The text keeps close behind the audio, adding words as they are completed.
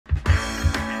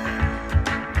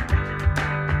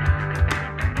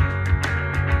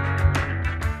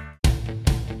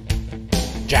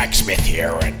Jack Smith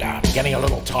here, and I'm getting a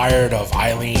little tired of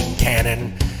Aileen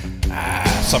Cannon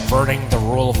subverting the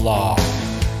rule of law.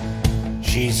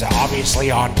 She's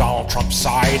obviously on Donald Trump's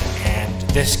side, and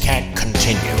this can't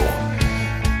continue.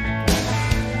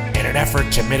 In an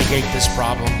effort to mitigate this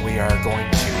problem, we are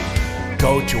going to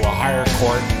go to a higher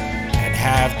court and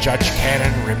have Judge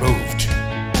Cannon removed.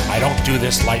 I don't do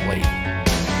this lightly.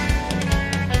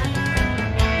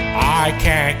 I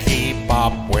can't keep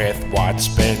up with what's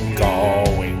been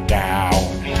going down.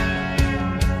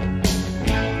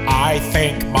 I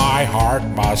think my heart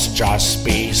must just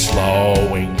be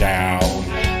slowing down.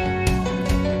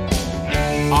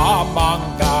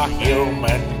 Among the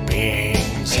human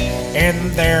beings in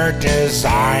their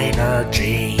designer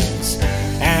jeans,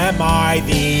 am I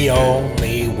the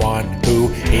only one who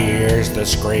hears the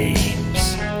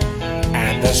screams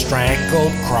and the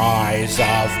strangled cries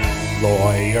of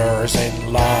lawyers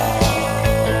in love?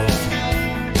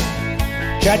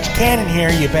 Judge Cannon here,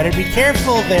 you better be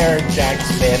careful there, Jack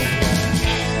Smith.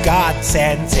 God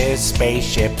sends his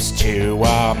spaceships to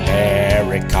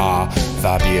America,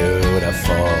 the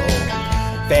beautiful.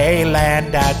 They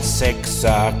land at 6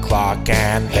 o'clock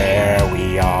and there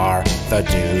we are, the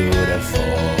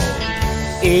dutiful.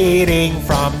 Eating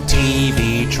from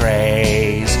TV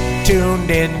trays,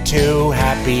 tuned into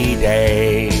happy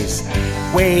days,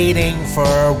 waiting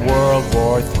for World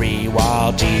War III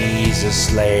while Jesus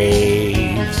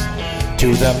slaves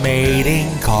to the mating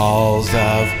calls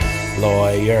of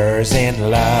lawyers in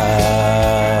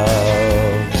love.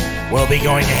 We'll be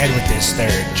going ahead with this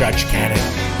there, Judge Cannon.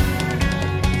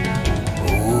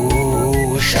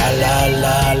 Ooh,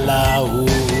 sha-la-la-la, ooh.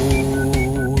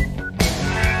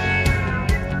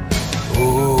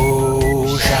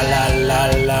 Ooh,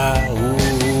 sha-la-la-la, ooh.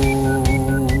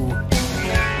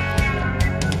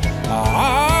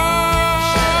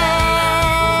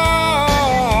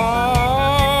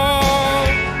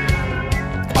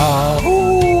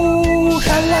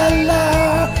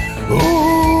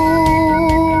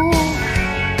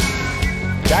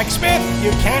 Jack Smith,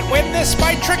 you can't win this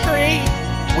by trickery.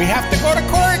 We have to go to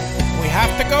court. We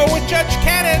have to go with Judge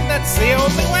Cannon. That's the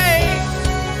only way.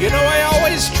 You know I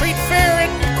always treat fair in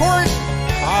court.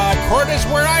 Court is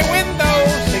where I win though,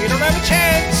 so you don't have a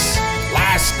chance.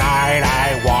 Last night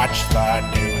I watched the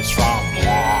news from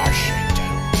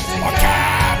Washington, the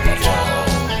capital.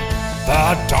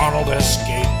 The Donald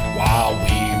escaped while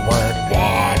we weren't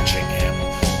watching him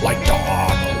like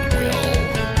Donald will.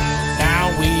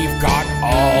 Now we've got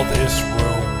all this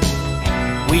room,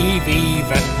 we've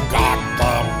even got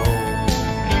the moon,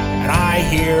 and I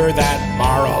hear that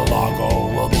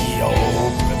Mar-a-Lago will be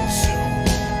open soon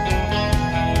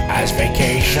as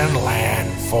vacation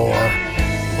land for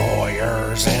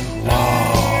lawyers in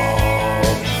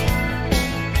love.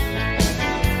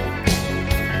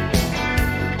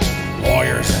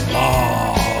 Lawyers in love.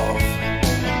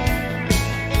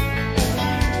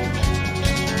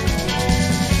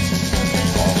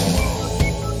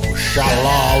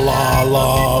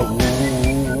 Sha-la-la-la, ooh.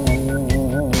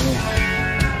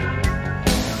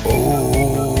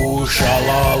 Ooh,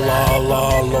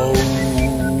 sha-la-la-la-la,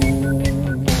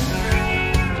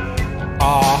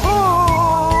 ah-ha.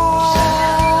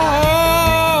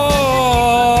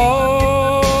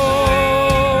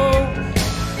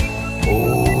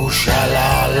 Ooh,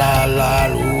 sha-la-la-la-la.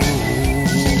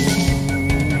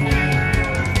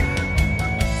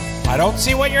 I don't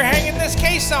see what you're hanging this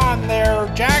case on there,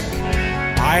 Jack.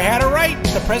 I had a right.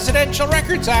 The Presidential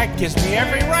Records Act gives me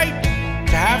every right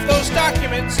to have those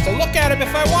documents, to look at them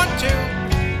if I want to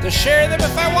share them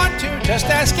if I want to.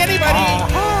 Just ask anybody.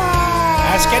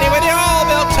 Ask anybody at all,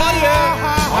 they'll tell you.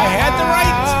 I had the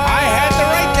right. I had the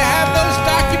right to have those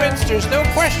documents. There's no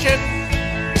question.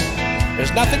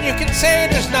 There's nothing you can say,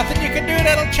 there's nothing you can do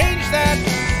that'll change that.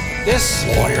 This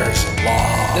lawyers in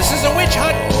law. This is a witch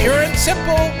hunt, pure and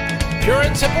simple. Pure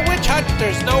and simple witch hunt.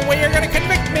 There's no way you're gonna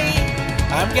convict me.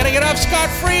 I'm gonna get off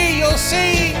scot-free, you'll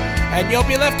see. And you'll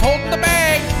be left holding the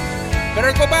bag.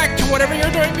 Better go back to whatever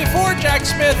you're doing before, Jack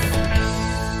Smith.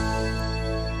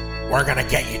 We're gonna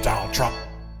get you, Donald Trump.